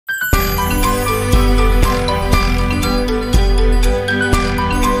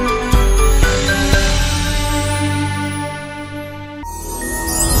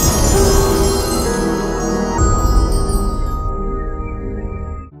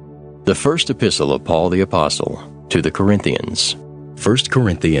The first epistle of Paul the Apostle to the Corinthians. 1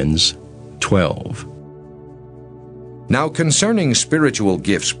 Corinthians 12. Now concerning spiritual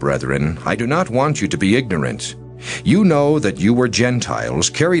gifts, brethren, I do not want you to be ignorant. You know that you were Gentiles,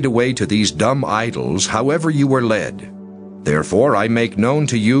 carried away to these dumb idols, however you were led. Therefore I make known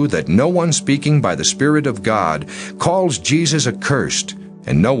to you that no one speaking by the Spirit of God calls Jesus accursed,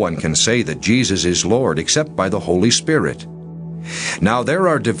 and no one can say that Jesus is Lord except by the Holy Spirit. Now there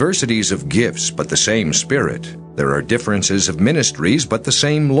are diversities of gifts, but the same Spirit. There are differences of ministries, but the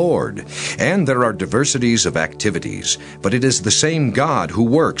same Lord. And there are diversities of activities, but it is the same God who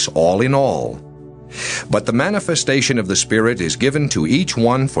works all in all. But the manifestation of the Spirit is given to each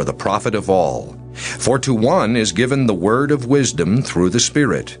one for the profit of all. For to one is given the word of wisdom through the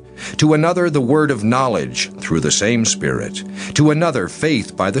Spirit, to another the word of knowledge through the same Spirit, to another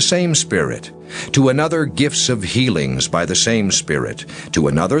faith by the same Spirit, to another gifts of healings by the same Spirit, to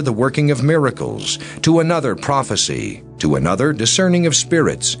another the working of miracles, to another prophecy, to another discerning of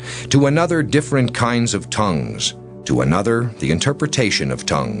spirits, to another different kinds of tongues, to another the interpretation of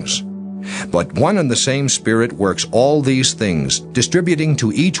tongues. But one and the same Spirit works all these things, distributing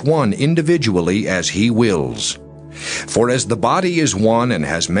to each one individually as He wills. For as the body is one and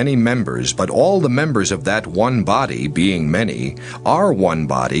has many members, but all the members of that one body, being many, are one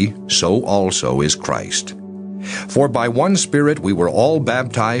body, so also is Christ. For by one Spirit we were all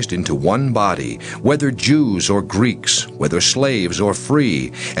baptized into one body, whether Jews or Greeks, whether slaves or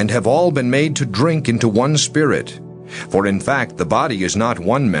free, and have all been made to drink into one Spirit. For in fact the body is not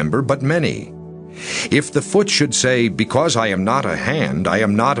one member, but many. If the foot should say, Because I am not a hand, I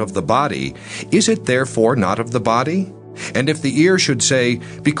am not of the body, is it therefore not of the body? And if the ear should say,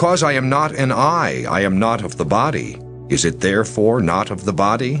 Because I am not an eye, I am not of the body, is it therefore not of the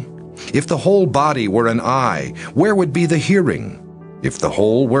body? If the whole body were an eye, where would be the hearing? If the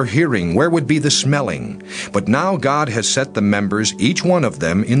whole were hearing, where would be the smelling? But now God has set the members, each one of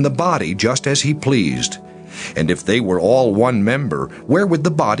them, in the body just as He pleased. And if they were all one member, where would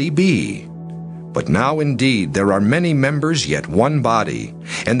the body be? But now indeed there are many members, yet one body.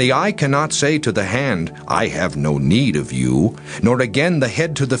 And the eye cannot say to the hand, I have no need of you, nor again the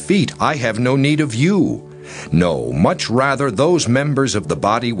head to the feet, I have no need of you. No, much rather those members of the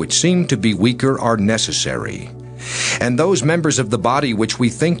body which seem to be weaker are necessary. And those members of the body which we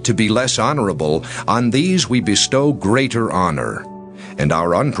think to be less honorable, on these we bestow greater honor. And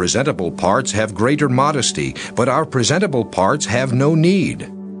our unpresentable parts have greater modesty, but our presentable parts have no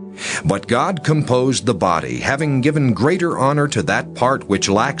need. But God composed the body, having given greater honor to that part which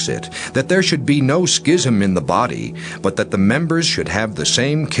lacks it, that there should be no schism in the body, but that the members should have the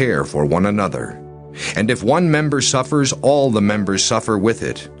same care for one another. And if one member suffers, all the members suffer with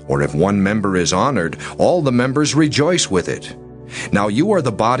it. Or if one member is honored, all the members rejoice with it. Now you are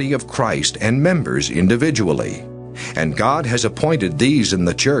the body of Christ, and members individually. And God has appointed these in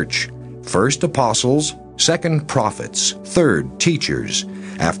the church: first apostles, second prophets, third teachers,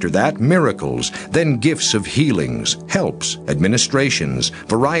 after that miracles, then gifts of healings, helps, administrations,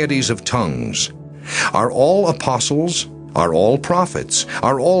 varieties of tongues. Are all apostles? Are all prophets?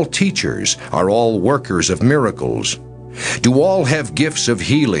 Are all teachers? Are all workers of miracles? Do all have gifts of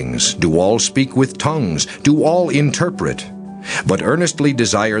healings? Do all speak with tongues? Do all interpret? But earnestly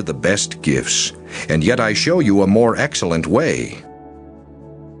desire the best gifts. And yet I show you a more excellent way.